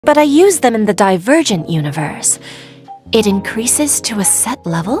but I use them in the Divergent universe. It increases to a set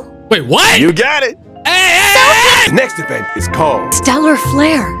level? Wait, what? You got it! Hey! The next event is called Stellar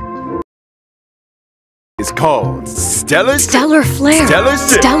Flare. It's called Stellar Flare. Stellar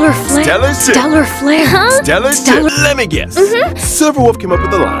Ship. Stellar Flare. Stellar Ship. Stellar Flare. Huh? Stellar Ship. Let me guess. Silverwolf came up with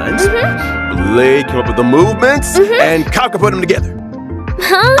the lines. Blade came up with the movements. And Kafka put them together.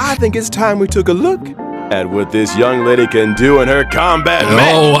 I think it's time we took a look at what this young lady can do in her combat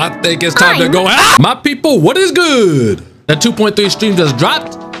match. Oh, I think it's time to go out. My people, what is good? That 2.3 stream just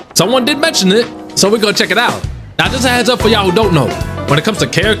dropped. Someone did mention it, so we're gonna check it out. Now, just a heads up for y'all who don't know. When it comes to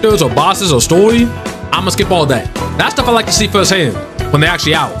characters or bosses or story, I'm gonna skip all that. That stuff I like to see firsthand when they're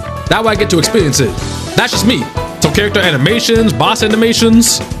actually out. That way I get to experience it. That's just me. So character animations, boss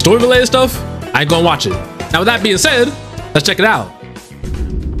animations, story related stuff, I ain't gonna watch it. Now with that being said, let's check it out.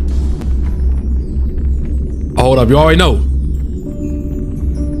 Oh, hold up, you already know.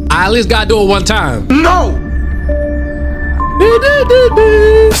 I at least gotta do it one time. No!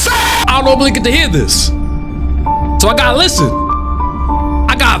 I don't normally get to hear this. So I gotta listen.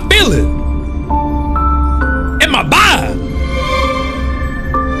 I gotta feel it. In my body.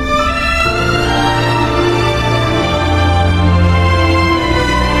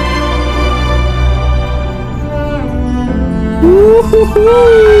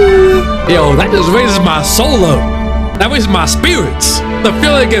 Yo, that just raises my soul up. That raises my spirits. The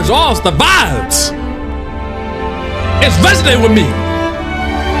feeling gets off, the vibes. It's resonating with me.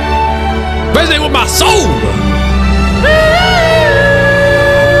 Resonating with my soul.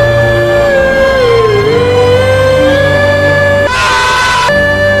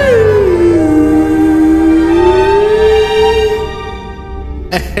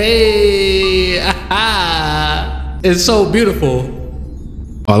 Hey, it's so beautiful.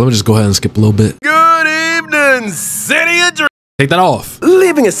 All right, let me just go ahead and skip a little bit. Good evening, City of Dreams. Take that off.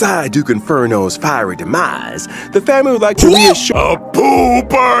 Leaving aside Duke Inferno's fiery demise, the family would like to reassure a pool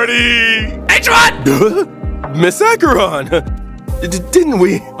party. Atron! Miss Acheron, didn't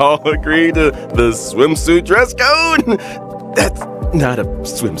we all agree to the swimsuit dress code? That's not a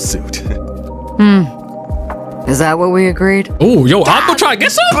swimsuit. Is that what we agreed? Oh, yo, I'm gonna try to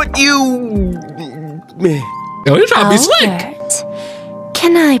get some. But you... Yo, you're trying to be slick. Albert,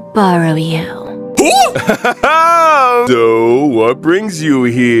 can I borrow you? So, what brings you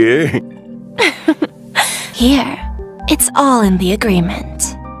here? Here, it's all in the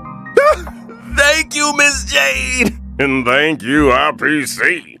agreement. Thank you, Miss Jade. And thank you,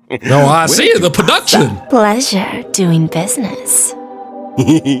 RPC. No, I see it, the production. Pleasure doing business.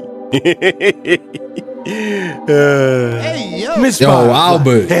 Hey, yo. Miss Yo, Firefly.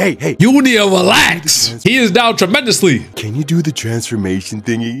 Albert. Hey. You need to relax. He is down tremendously. Can you do the transformation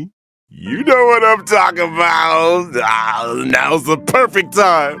thingy? You know what I'm talking about. Now's the perfect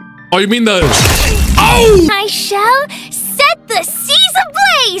time. Oh, you mean the... Oh! I shall set the seas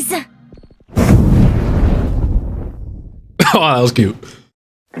ablaze! Oh, that was cute.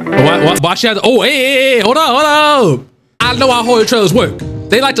 Why she had to... Oh, hey, hold on. I know how horror trailers work.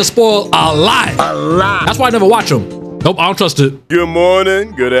 They like to spoil a lot. A lot. That's why I never watch them. Nope, I don't trust it. Good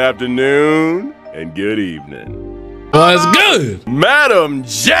morning, good afternoon, and good evening. Well, it's good. Madam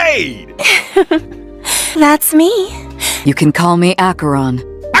Jade! That's me. You can call me Acheron.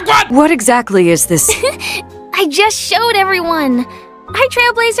 Acheron! What exactly is this? I just showed everyone. Hi,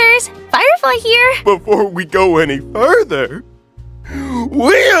 Trailblazers. Firefly here. Before we go any further,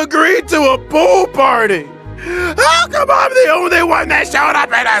 we agreed to a pool party. How come I'm the only one that showed up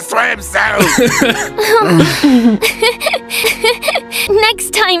in a swimsuit?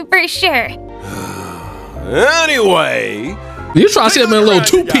 Next time for sure. Anyway, You try to see him in a little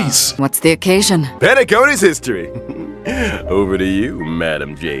two-piece. What's the occasion? Penacony's history. Over to you,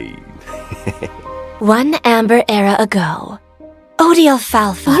 Madam Jade. 1 amber era ago, Odiel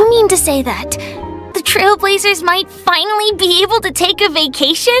Falfa. You mean to say that the Trailblazers might finally be able to take a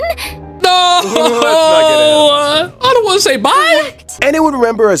vacation? No! I don't want to say bye. Anyone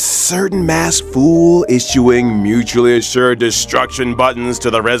remember a certain masked fool issuing mutually assured destruction buttons to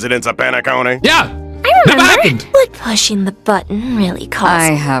the residents of Penacony? Yeah. I Never remember. happened. Would pushing the button really cause...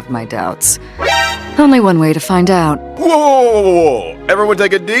 I have my doubts. Only one way to find out. Whoa! Everyone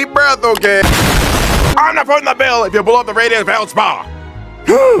take a deep breath, okay? I'm not putting the bill if you blow up the Radiant Vale Spa.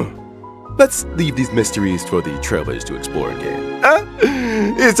 Let's leave these mysteries for the trailblazers to explore again.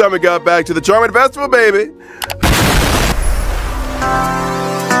 It's time we got back to the Charming Festival, baby.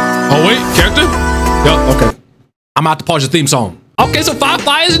 Oh, wait, character? Yo, okay. I'm about to pause your theme song. Okay, so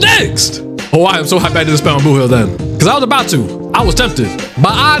Firefly is next. Oh, I am so happy I didn't spell on Blue Hill then. Because I was about to. I was tempted.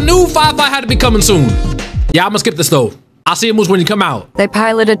 But I knew Firefly had to be coming soon. Yeah, I'm gonna skip this though. I'll see your moves when you come out. They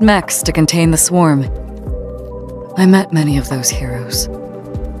piloted mechs to contain the swarm. I met many of those heroes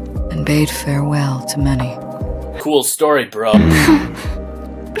and bade farewell to many. Cool story, bro.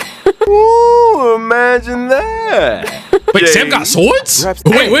 Ooh, imagine that. Wait, Sam got swords?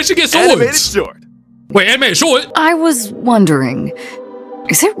 Wait, where'd she get Animated swords? short. Wait, animated short? I was wondering,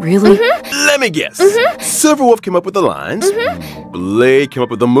 is it really? Let me guess. Silverwolf came up with the lines, Blade came up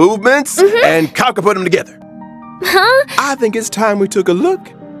with the movements, and Conker put them together. I think it's time we took a look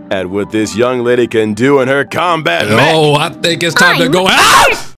at what this young lady can do in her combat mech. Oh, I think it's time to go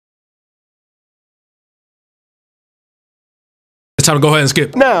out. It's time to go ahead and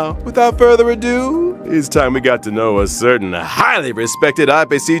skip. Now, without further ado, it's time we got to know a certain highly respected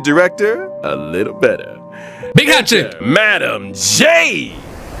IPC director a little better. Big hat chick. Madam Jade.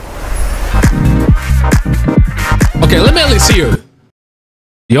 Okay, let me at least see her.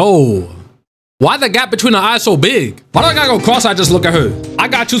 Yo, why the gap between the eyes so big? Why do I gotta go cross-eyed just look at her? I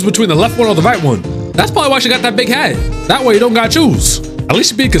gotta choose between the left one or the right one. That's probably why she got that big head. That way you don't gotta choose. At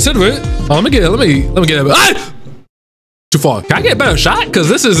least you be considerate. Oh, let me get it. Ah! Too far. Can I get a better shot? Cause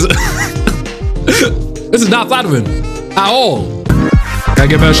this is this is not flattering at all. Can I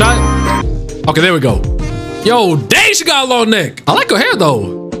get a better shot? Okay, there we go. Yo, dang, she got a long neck. I like her hair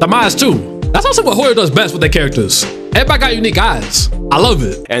though. The eyes too. That's also what Hoyer does best with their characters. Everybody got unique eyes. I love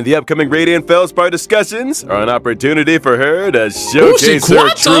it. And the upcoming Radiant Feldspar discussions are an opportunity for her to showcase her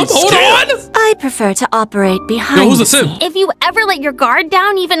true Hold skills. on. I prefer to operate behind Yo, who's the the sim? scene. If you ever let your guard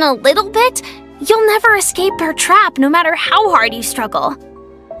down even a little bit, you'll never escape her trap no matter how hard you struggle.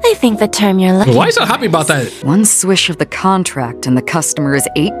 I think the term you're looking Why are you so happy about that? One swish of the contract and the customer is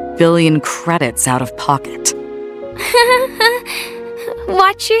 8 billion credits out of pocket.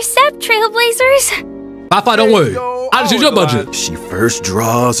 Watch your step, Trailblazers. Firefly, don't worry. I'll just use your budget. She first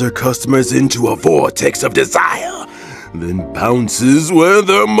draws her customers into a vortex of desire, then bounces where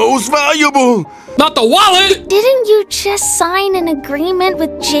they're most valuable. Not the wallet. Didn't you just sign an agreement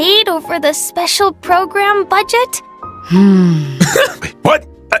with Jade over the special program budget? Wait, what?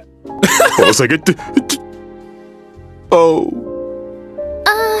 Hold a second. Oh.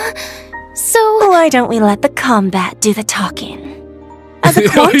 So... Why don't we let the combat do the talking? As a Yo,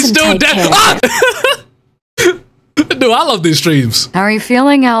 quantum he's still type dead. character, Ah! Dude, I love these streams. How are you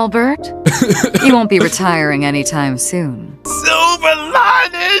feeling, Albert? You won't be retiring anytime soon. Silver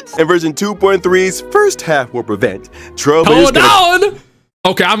linings! And version 2.3's first half will prevent Trailblazers. Hold on.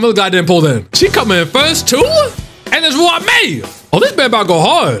 Okay, I'm really glad I didn't pull in. She coming in first too? And it's May. Oh, this man about to go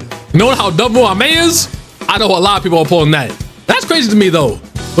hard. You know how dumb May is? I know a lot of people are pulling that. That's crazy to me though.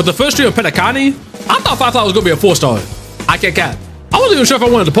 With the first stream of Penacony, I thought Firefly was gonna be a 4-star. I can't cap. I wasn't even sure if I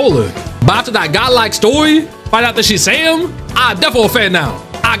wanted to pull her. But after that godlike story, find out that she's Sam, I'm definitely a fan now.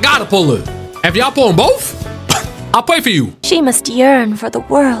 I gotta pull her. If y'all pulling both, I'll pray for you. she must yearn for the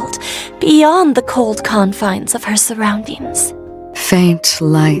world beyond the cold confines of her surroundings. Faint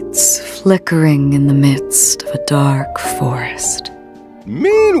lights flickering in the midst of a dark forest.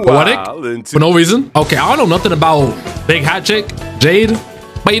 Meanwhile, Poetic? For no reason? Okay, I don't know nothing about Big Hat Chick, Jade.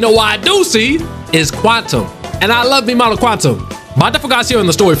 But you know what I do see is Quantum. And I love me model Quantum. But I definitely gotta see her in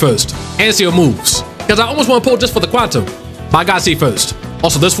the story first. And see her moves. Because I almost want to pull just for the Quantum. But I gotta see first.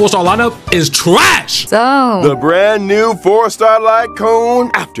 Also, this 4-star lineup is trash! So, the brand new 4-star light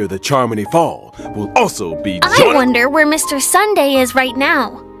cone after the Charmony Fall will also be I wonder where Mr. Sunday is right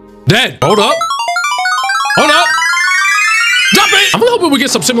now. Dead. Hold up. Hold up. Drop it! I'm hoping we get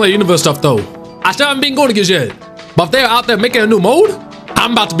some Simulated Universe stuff though. I still haven't been going against yet. But if they're out there making a new mode,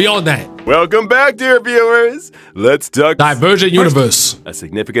 I'm about to be on that. Welcome back, dear viewers. Let's talk Divergent Universe. A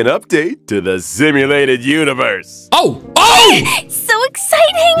significant update to the simulated universe. Oh! So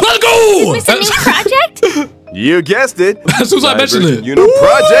exciting! Let's go! Is this a new project? You guessed it. As soon as I mentioned it.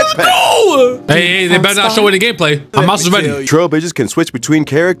 Project Pack. No! Hey, they better not show any gameplay. My mouse is ready. Trailblazers can switch between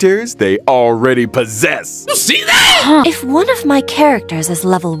characters they already possess. You see that? If one of my characters is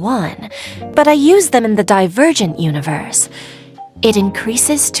level 1, but I use them in the Divergent universe, it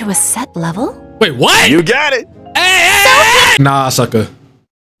increases to a set level? Wait, what? You got it. Hey! Nah, sucker.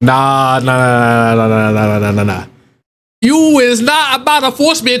 Nah. You is not about to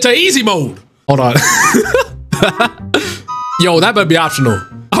force me into easy mode. Hold on. Yo, that better be optional.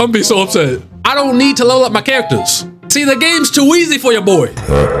 I'm gonna be so upset. I don't need to level up my characters. See, the game's too easy for your boy.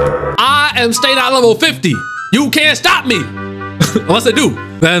 I am staying at level 50. You can't stop me. Unless I do.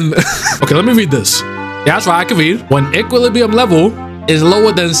 Then, okay, let me read this. Yeah, that's right, I can read. When equilibrium level is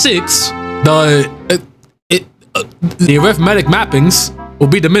lower than 6, the arithmetic mappings will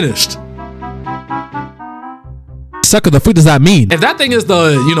be diminished. Sucker, the freak does that mean? If that thing is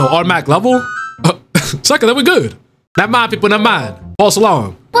the, automatic level, sucker, then we're good. Never mind, people, never mind. False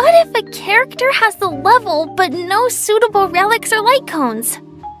alarm. What if a character has the level, but no suitable relics or light cones?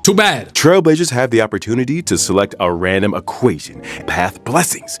 Too bad. Trailblazers have the opportunity to select a random equation. Path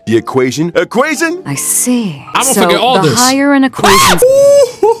blessings. The equation. I see. I'm gonna forget all the this. higher an equation.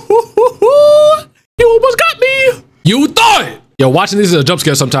 You almost got me. You thought. Yo, watching these is a jump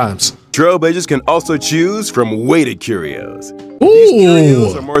scare sometimes. Trailblazers can also choose from weighted curios. These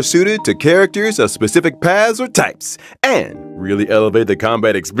curios are more suited to characters of specific paths or types, and really elevate the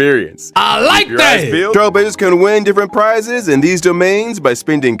combat experience. I like that. Trailblazers can win different prizes in these domains by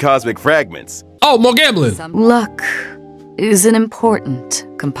spending cosmic fragments. Oh, more gambling. Luck is an important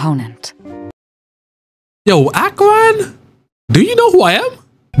component. Yo, Akron, do you know who I am?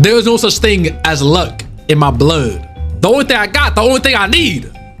 There is no such thing as luck in my blood. The only thing I got, the only thing I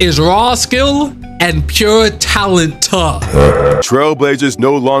need is raw skill and pure talent. Trailblazers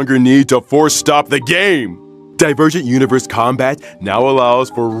no longer need to force stop the game. Divergent Universe Combat now allows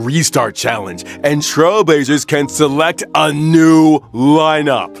for Restart Challenge, and Trailblazers can select a new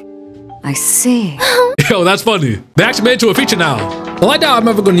lineup. I see. Yo, that's funny. They actually made it to a feature now. Well, I doubt I'm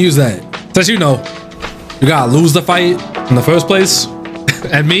ever going to use that. Since you know, you gotta lose the fight in the first place.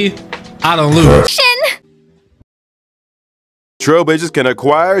 And me, I don't lose. Trailblazers can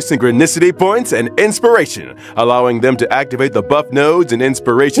acquire synchronicity points and inspiration, allowing them to activate the buff nodes and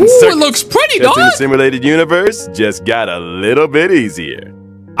inspiration circuits. It looks pretty, Just in dog. the simulated universe just got a little bit easier.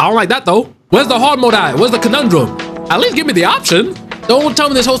 I don't like that though. Where's the hard mode at? Where's the conundrum? At least give me the option. Don't tell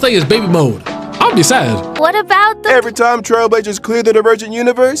me this whole thing is baby mode. I'll be sad. What about the... Every time Trailblazers clear the Divergent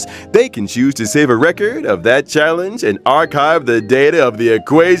Universe, they can choose to save a record of that challenge and archive the data of the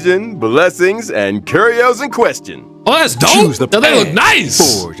equation, blessings, and curios in question. Oh, that's dope. Choose the They look path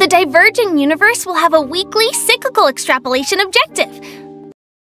nice. forward. The Divergent Universe will have a weekly cyclical extrapolation objective.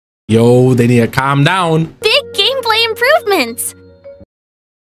 Yo, they need to calm down. Big gameplay improvements.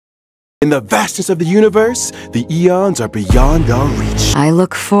 In the vastness of the universe, the eons are beyond our reach. I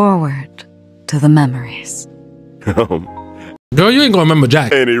look forward to the memories. Girl, you ain't gonna remember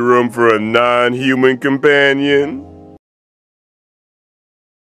Jack. Any room for a non-human companion?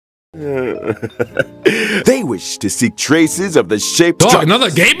 They wish to seek traces of the shaped Dog, structures.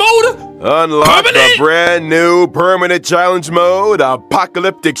 another game mode? Unlock Permanent? the brand new permanent challenge mode,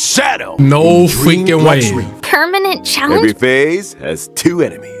 Apocalyptic Shadow. No Dream freaking way. luxury. Permanent challenge? Every phase has 2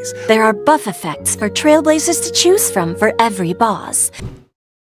 enemies. There are buff effects for Trailblazers to choose from for every boss.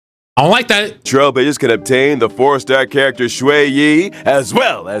 I don't like that. Trailblazers can obtain the 4-star character Shui Yi, as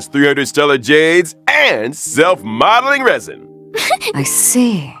well as 300 stellar jades and self-modeling resin. I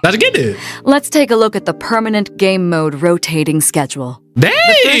see. Let's get it. Let's take a look at the permanent game mode rotating schedule. Dang.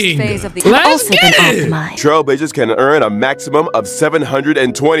 phase of the- Let's Also been get it. optimized. Trailblazers can earn a maximum of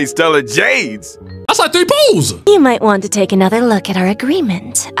 720 stellar jades. That's like 3 pools. You might want to take another look at our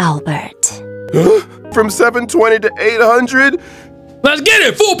agreement, Albert. From 720 to 800? Let's get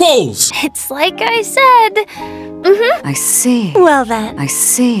it. 4 pools. It's like I said. I see. Well then, I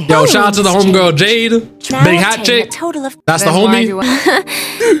see. Yo, shout out to the homegirl Jade. now Big hat obtain chick. a total of That's the Then why homie. do I-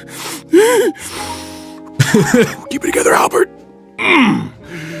 Keep it together, Albert.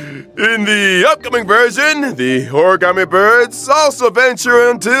 In the upcoming version, the origami birds also venture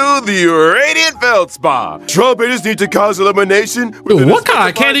into the Radiant Feldspar. Trailblazers need to cause elimination. Dude, what kind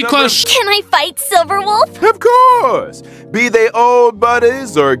of Candy Crush? Can I fight Silverwolf? Of course! Be they old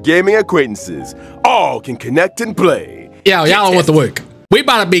buddies or gaming acquaintances, all can connect and play. Yo, y'all don't want to work. We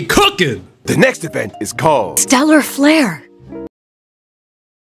about to be cooking. The next event is called Stellar Flare.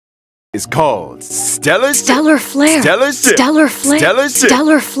 Stellar Stellar Flare. Stellar Ship. Stellar Flare. Stellar Ship.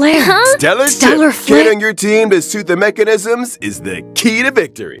 Stellar Flare. Stellar Stellar Ship. Flare. Getting your team to suit the mechanisms is the key to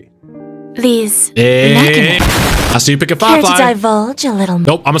victory. these Hey. mechanisms. I see you picking Care to Firefly. divulge a little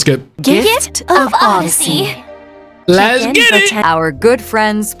Nope, I'm gonna skip. Gift of Odyssey. Let's Check-in get for it. 10 Our good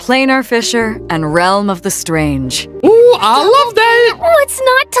friends Planar Fisher and Realm of the Strange. Ooh, I love that. What's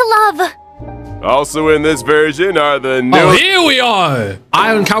not to love? Also in this version are the new... Oh, here we are.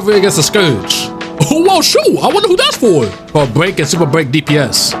 Iron Cavalry against the Scourge. Oh, whoa, shoot. I wonder who that's for. For break and super break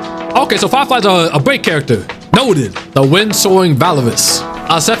DPS. Okay, so Firefly's a break character. Noted. The Wind Soaring Valorous.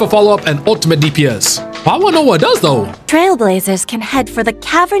 Set for follow-up and ultimate DPS. I wanna know what it does though. Trailblazers can head for the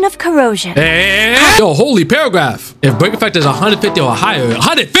Cavern of Corrosion. And yo, holy paragraph. If break effect is 150 or higher,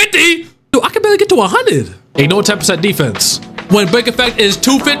 150? Dude, I can barely get to 100. Ignore 10% defense. When break effect is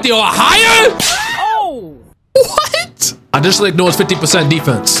 250 or higher? Oh! What? Additionally ignores 50%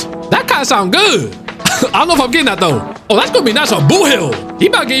 defense. That kinda sound good. I don't know if I'm getting that though. Oh, that's gonna be nice on Boo Hill. He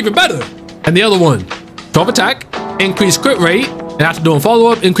about to get even better. And the other one, 12 attack, increase crit rate, and after doing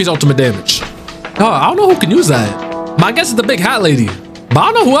follow-up, increase ultimate damage. Oh, I don't know who can use that. My guess is the big hat lady. But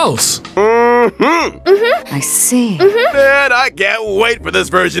I don't know who else. I see. Man, I can't wait for this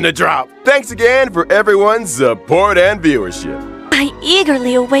version to drop. Thanks again for everyone's support and viewership. I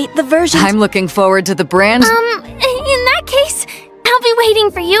eagerly await the version. I'm looking forward to the brand. In that case, I'll be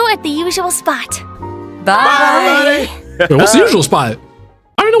waiting for you at the usual spot. Bye. Wait, what's the usual spot?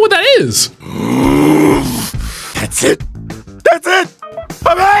 I don't know what that is. That's it. That's it.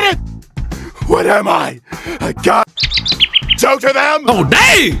 I've had it. What am I? A god joke to them? Oh,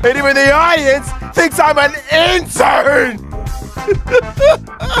 dang! And even the audience thinks I'm an intern.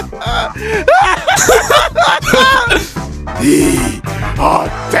 The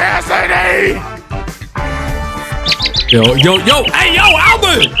audacity. Yo, hey, yo,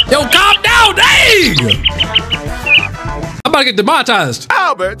 Albert! Yo, calm down, dang! I'm about to get demonetized.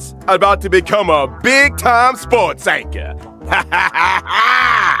 Albert's about to become a big-time sports anchor.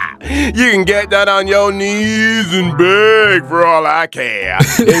 You can get that on your knees and beg for all I care.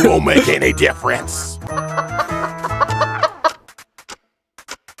 It won't make any difference.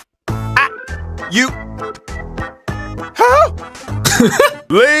 Huh?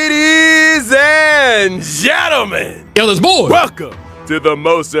 Ladies and gentlemen, Yo, this boy. welcome to the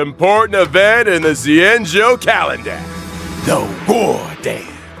most important event in the Cienjo calendar, the War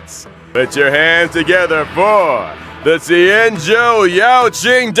Dance. Put your hands together for the Cienjo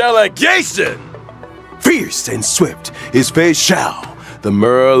Yaoqing delegation. Fierce and swift is Fei Xiao, the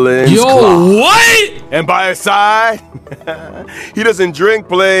Merlin's Yo, claw. what? And by his side, he doesn't drink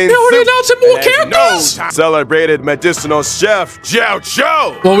plain They already soup announced more and has characters? no time. Celebrated medicinal chef Jiao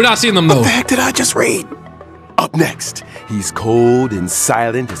Chou. Well, we're not seeing them, though. The heck did I just read? Up next, he's cold and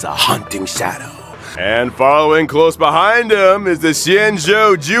silent as a haunting shadow. And following close behind him is the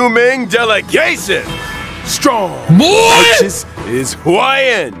Xianzhou Juming delegation. Strong, Boy! righteous is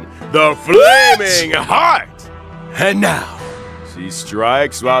Huayan, the flaming heart. And now, she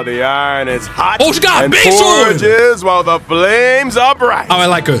strikes while the iron is hot. Oh, she got a and big sword! forges while the flames are bright. Oh, I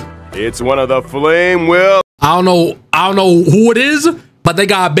like her. It's one of the flame will. I don't know who it is, but they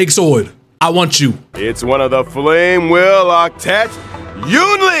got a big sword. I want you. It's one of the flame will octet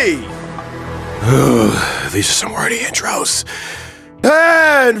Yunli. These are some wordy intros.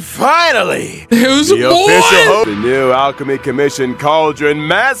 And finally, Here's the a boy. official host, the new Alchemy Commission Cauldron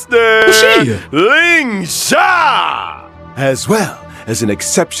Master, Who's she? Ling Sha, as well as an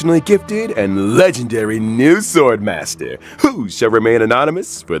exceptionally gifted and legendary new sword master, who shall remain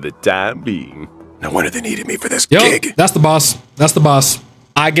anonymous for the time being. No wonder they needed me for this Yo, gig. that's the boss. That's the boss.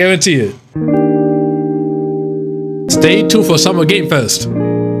 I guarantee it. Stay tuned for Summer Game Fest.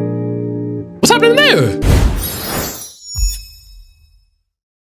 What's happening there?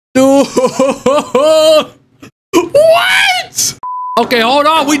 No. What? Okay, hold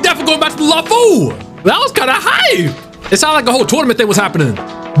on. We definitely going back to the La Fu. That was kind of hype. It sounded like a whole tournament thing was happening.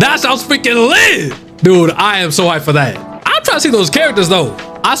 That sounds freaking lit. Dude, I am so hyped for that. I'm trying to see those characters though.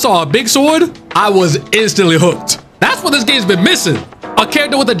 I saw a big sword. I was instantly hooked. That's what this game's been missing. A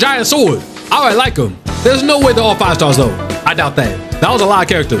character with a giant sword. I already like them. There's no way they're all 5 stars though. I doubt that. That was a lot of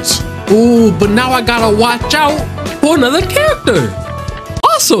characters. Ooh, but now I gotta watch out for another character.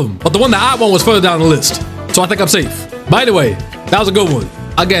 Awesome. But the one that I want was further down the list. So I think I'm safe. But anyway, that was a good one.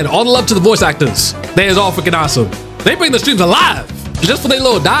 Again, all the love to the voice actors. They is all freaking awesome. They bring the streams alive. Just for their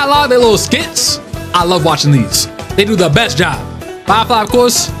little dialogue, their little skits. I love watching these. They do the best job. Firefly, of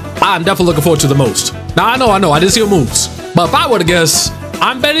course, I'm definitely looking forward to the most. Now, I know, I didn't see her moves. But if I were to guess,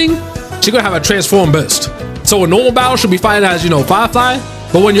 I'm betting she's gonna have a transform burst. So a normal battle should be fighting as, Firefly.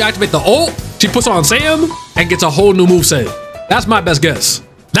 But when you activate the ult, she puts on Sam and gets a whole new moveset. That's my best guess.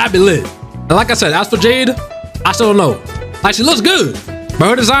 That'd be lit. And like I said, as for Jade, I still don't know. Like, she looks good, but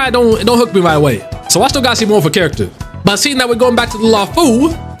her design don't hook me right away. So I still gotta see more of her character. But seeing that we're going back to the La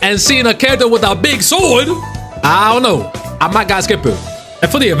Fu and seeing a character with a big sword, I don't know. I might gotta skip her.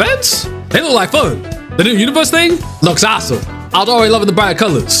 And for the events, they look like fun. The new universe thing looks awesome. I was already loving the bright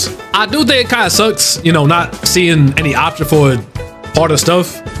colors. I do think it kind of sucks, not seeing any option for harder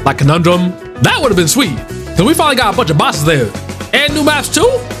stuff like Conundrum. That would have been sweet, because we finally got a bunch of bosses there. And new maps too?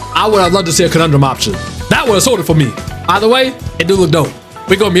 I would have loved to see a Conundrum option. That would have sold it for me. Either way, it do look dope.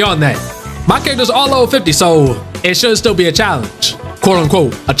 We're going beyond that. My character's all level 50, so it should still be a challenge. Quote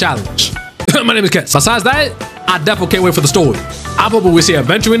unquote, a challenge. My name is Ket. Besides that, I definitely can't wait for the story. I'm hoping we see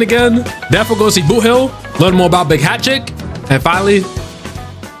Adventuring again. Definitely go see Boot Hill, learn more about Big Hat Chick, and finally,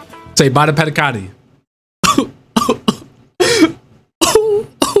 say bye to Penacony.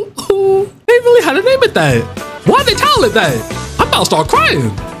 They really had to name it that. Why'd they title it that? I'm about to start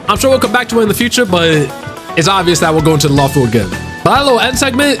crying. I'm sure we'll come back to it in the future, but it's obvious that we're going to the La Fu again. But that little end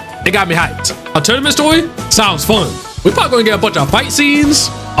segment, it got me hyped. A tournament story? Sounds fun. We probably gonna get a bunch of fight scenes,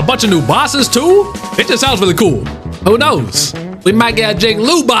 a bunch of new bosses too. It just sounds really cool. Who knows? We might get a Jake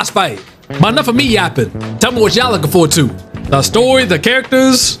Lou boss fight. But enough of me yapping. Tell me what y'all looking forward to. The story, the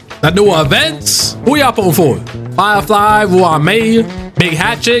characters, the new events. Who y'all pulling for? Firefly, May, Big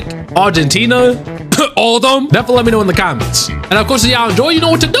Hat Chick, Argentina, all of them? Definitely let me know in the comments. And of course, if y'all enjoy, you know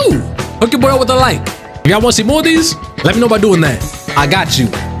what to do. Hook your boy up with a like. If y'all want to see more of these, let me know by doing that. I got you.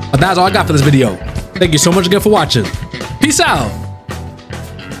 But that's all I got for this video. Thank you so much again for watching. Peace out.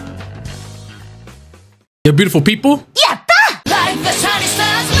 You beautiful people. Yeah.